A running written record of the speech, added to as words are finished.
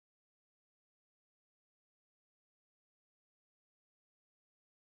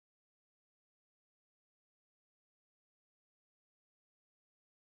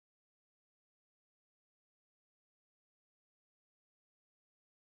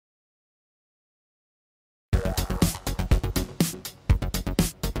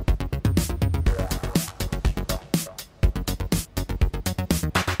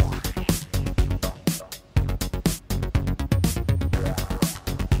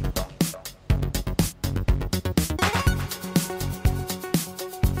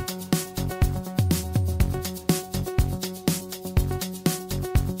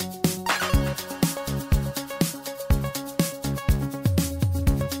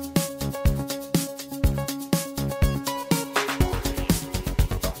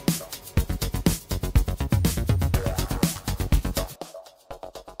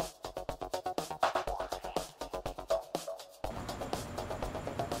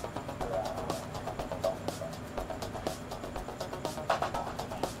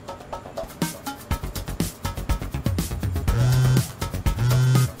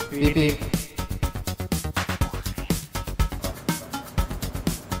VP.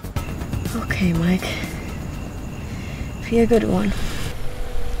 Okay, Mike. Be a good one.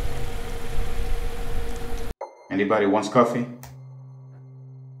 Anybody wants coffee?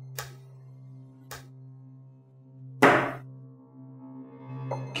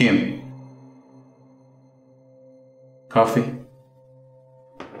 Kim. Coffee?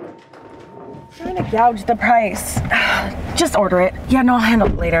 Trying to gouge the price. Just order it. Yeah, no, I'll handle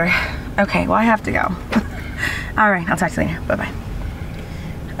it later. Okay, well, I have to go. All right, I'll talk to you later. Bye-bye.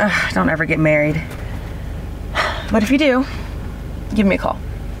 Don't ever get married. But if you do, give me a call.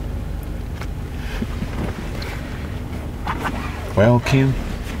 Well, Kim,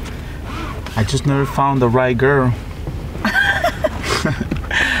 I just never found the right girl.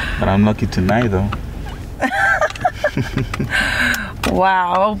 But I'm lucky tonight, though.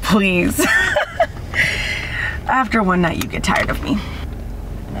 Wow, please. After one night, you get tired of me.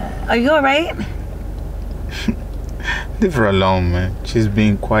 Are you all right? Leave her alone, man. She's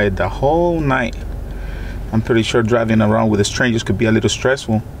been quiet the whole night. I'm pretty sure driving around with strangers could be a little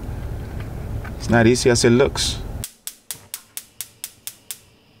stressful. It's not easy as it looks.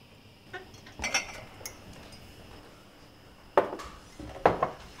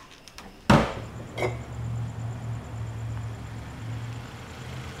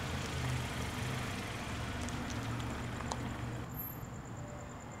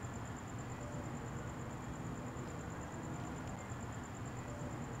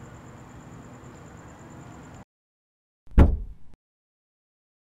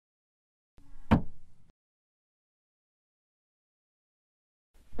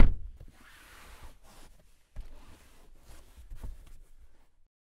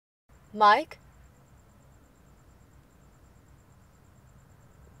 Mike?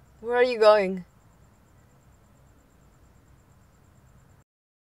 Where are you going?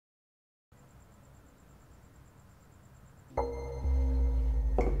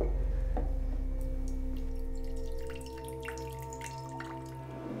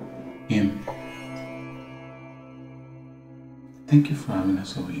 Kim. Thank you for having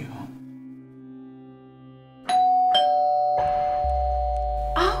us over your home.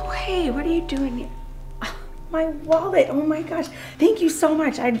 Oh, hey, what are you doing here? My wallet, oh my gosh. Thank you so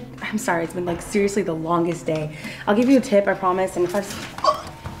much. I'm sorry, it's been like seriously the longest day. I'll give you a tip, I promise, and if I...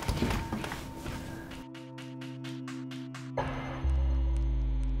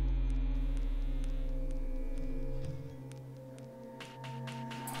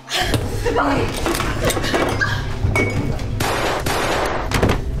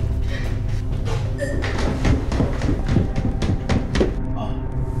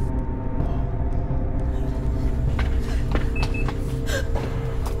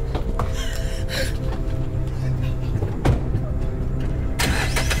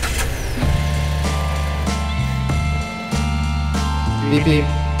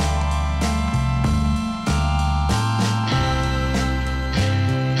 VP.